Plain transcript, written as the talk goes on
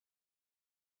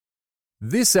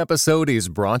This episode is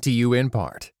brought to you in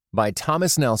part by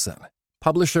Thomas Nelson,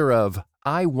 publisher of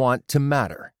I Want to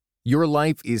Matter. Your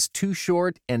life is too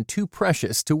short and too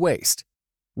precious to waste.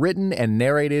 Written and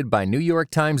narrated by New York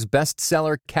Times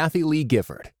bestseller Kathy Lee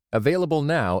Gifford. Available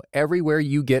now everywhere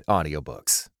you get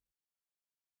audiobooks.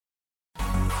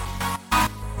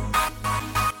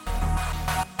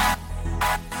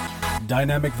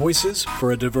 Dynamic voices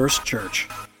for a diverse church.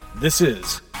 This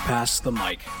is Pass the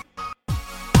Mic.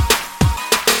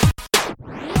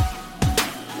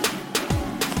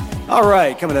 All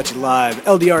right, coming at you live,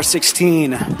 LDR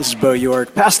 16. This is Bo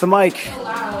York. Pass the mic.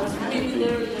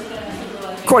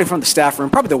 Recording from the staff room,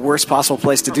 probably the worst possible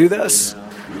place to do this.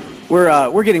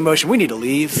 We're getting motion. We need to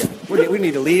leave. We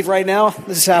need to leave right now.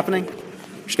 This is happening.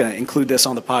 We're just going to include this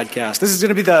on the podcast. This is going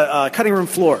to be the cutting room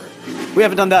floor. We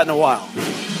haven't done that in a while.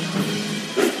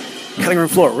 Cutting room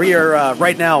floor. We are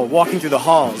right now walking through the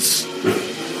halls.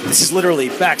 This is literally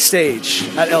backstage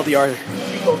at LDR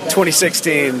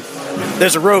 2016.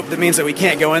 There's a rope that means that we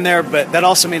can't go in there, but that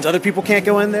also means other people can't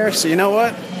go in there. So you know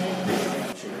what?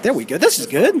 There we go. This is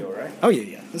good. Oh,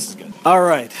 yeah. This is good. All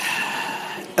right.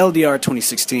 LDR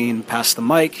 2016, Pass the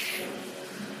Mic.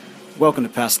 Welcome to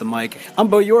Pass the Mic. I'm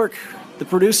Bo York, the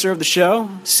producer of the show,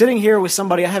 sitting here with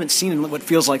somebody I haven't seen in what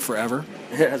feels like forever.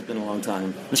 It has been a long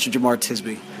time. Mr. Jamar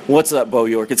Tisby. What's up, Bo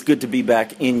York? It's good to be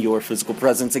back in your physical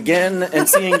presence again and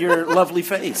seeing your lovely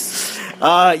face.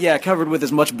 Yeah, covered with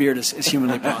as much beard as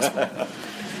humanly possible.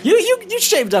 You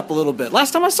shaved up a little bit.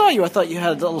 Last time I saw you, I thought you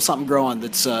had a little something growing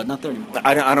that's not there anymore.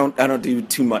 I don't do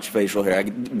too much facial hair. I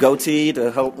get goatee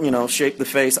to help shape the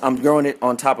face. I'm growing it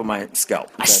on top of my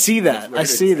scalp. I see that.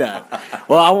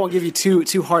 Well, I won't give you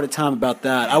too hard a time about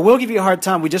that. I will give you a hard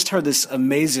time. We just heard this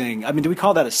amazing. I mean, do we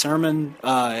call that a sermon?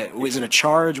 Was it a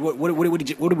charge? What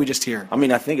did we just hear? I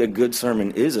mean, I think a good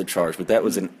sermon is a charge, but that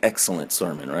was an excellent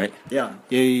sermon, right? Yeah.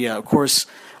 Of course.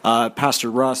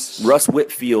 Pastor Russ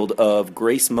Whitfield of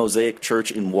Grace Mosaic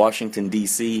Church in Washington,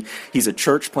 D.C. He's a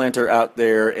church planter out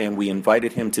there, and we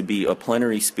invited him to be a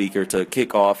plenary speaker to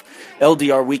kick off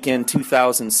LDR Weekend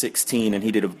 2016, and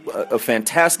he did a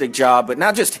fantastic job, but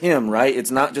not just him, right? It's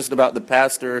not just about the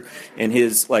pastor and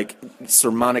his,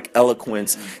 sermonic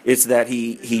eloquence. It's that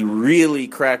he really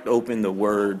cracked open the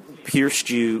Word, pierced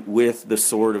you with the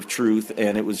sword of truth,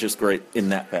 and it was just great in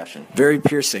that fashion. Very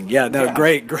piercing. Yeah,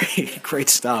 great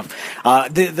stuff.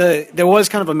 There was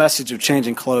kind of a message of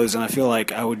changing clothes, and I feel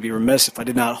like I would be remiss if I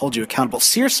did not hold you accountable.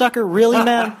 Seersucker, really,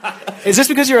 man? Is this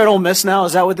because you're at Ole Miss now?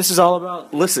 Is that what this is all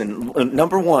about? Listen,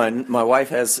 number one, my wife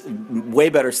has way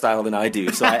better style than I do,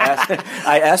 so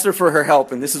I asked her for her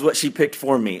help, and this is what she picked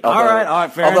for me. All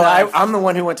right, fair enough. Although I'm the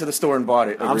one who went to the store and bought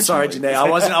it originally. I'm sorry, Janae.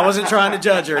 I wasn't trying to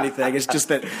judge or anything. It's just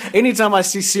that anytime I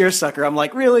see seersucker, I'm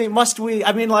like, really? Must we?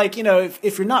 I mean,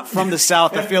 if you're not from the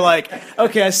South, I feel like,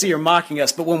 okay, I see you're mocking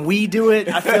us, but when we do it,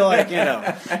 I feel like,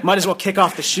 might as well kick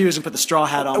off the shoes and put the straw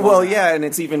hat on. Well, yeah, and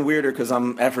it's even weirder because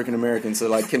I'm African American,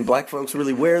 so can black folks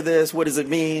really wear this? What does it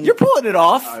mean? You're pulling it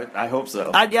off. I hope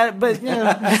so. I'm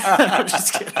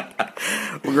just kidding.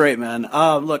 Well, great, man.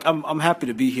 Look, I'm happy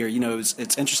to be here.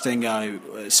 It's interesting.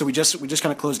 So we just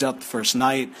kind of closed out the first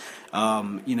night.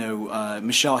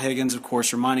 Michelle Higgins, of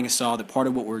course, reminding us all that part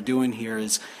of what we're doing here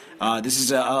is this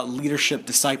is a leadership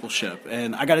discipleship.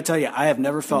 And I got to tell you, I have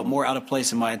never felt more out of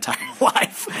place in my entire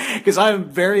life because I am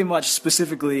very much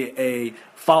specifically a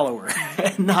follower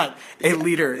and not a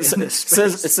leader. It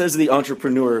says the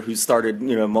entrepreneur who started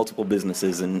multiple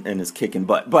businesses and is kicking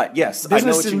butt. But yes,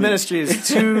 business and ministry is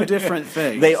two different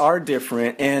things. They are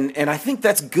different, and I think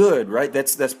that's good, right?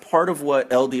 That's part of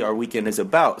what LDR Weekend is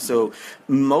about. So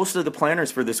most of the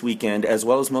planners for this weekend, as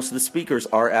well as most of the speakers,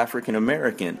 are African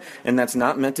American, and that's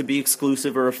not meant to be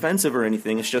exclusive or offensive or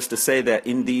anything. It's just to say that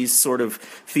in these sort of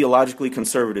theologically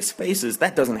conservative spaces,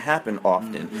 that doesn't happen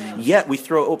often. Mm-hmm. Yet we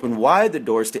throw open wide the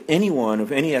doors to anyone of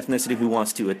any ethnicity who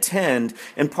wants to attend,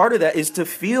 and part of that is to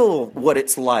feel what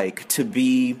it's like to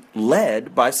be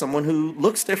led by someone who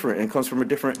looks different and comes from a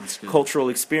different cultural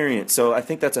experience. So I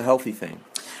think that's a healthy thing.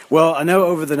 Well, I know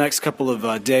over the next couple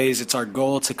of days, it's our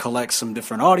goal to collect some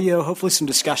different audio, hopefully some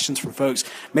discussions from folks,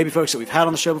 maybe folks that we've had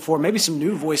on the show before, maybe some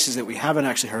new voices that we haven't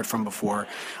actually heard from before.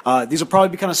 These will probably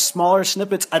be kind of smaller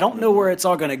snippets. I don't know where it's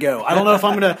all going to go. I don't know if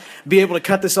I'm going to be able to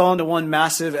cut this all into one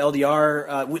massive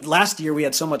LDR. Last year, we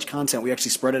had so much content, we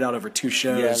actually spread it out over two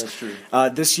shows. Yeah, that's true.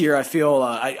 This year, I feel,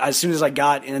 as soon as I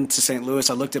got into St. Louis,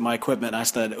 I looked at my equipment and I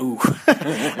said, ooh,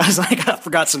 I was like, I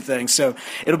forgot some things. So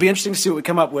it'll be interesting to see what we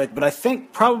come up with, but I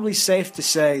think probably safe to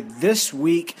say this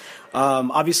week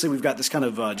Obviously, we've got this kind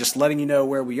of just letting you know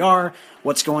where we are,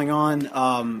 what's going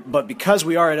on. But because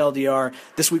we are at LDR,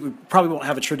 this week we probably won't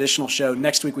have a traditional show.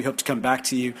 Next week we hope to come back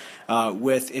to you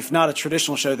with, if not a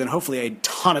traditional show, then hopefully a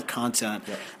ton of content.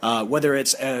 Yep. Whether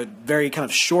it's very kind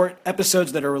of short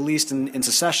episodes that are released in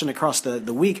succession across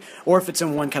the week, or if it's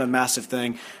in one kind of massive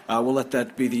thing, we'll let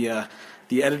that be the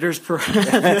editor's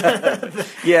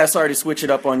Yeah, sorry to switch it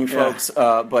up on you folks,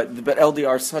 but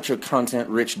LDR is such a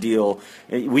content-rich deal.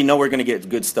 We know we're going to get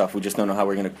good stuff. We just don't know how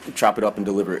we're going to chop it up and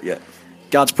deliver it yet.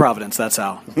 God's providence, that's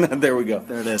how. There we go.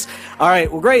 There it is. All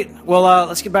right, well, great. Well,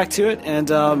 let's get back to it, and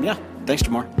thanks,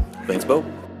 Jamar. Thanks, Bo.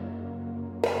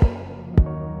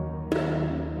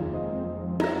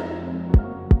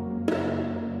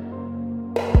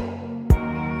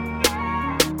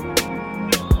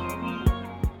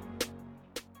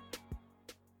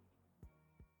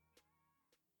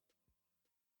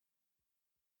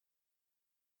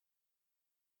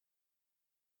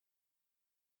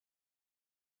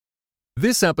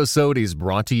 This episode is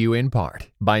brought to you in part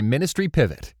by Ministry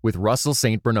Pivot with Russell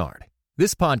St. Bernard.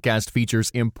 This podcast features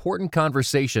important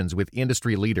conversations with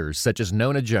industry leaders such as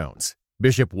Nona Jones,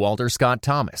 Bishop Walter Scott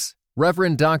Thomas,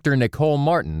 Reverend Dr. Nicole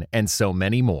Martin, and so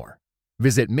many more.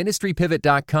 Visit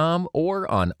ministrypivot.com or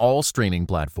on all streaming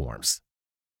platforms.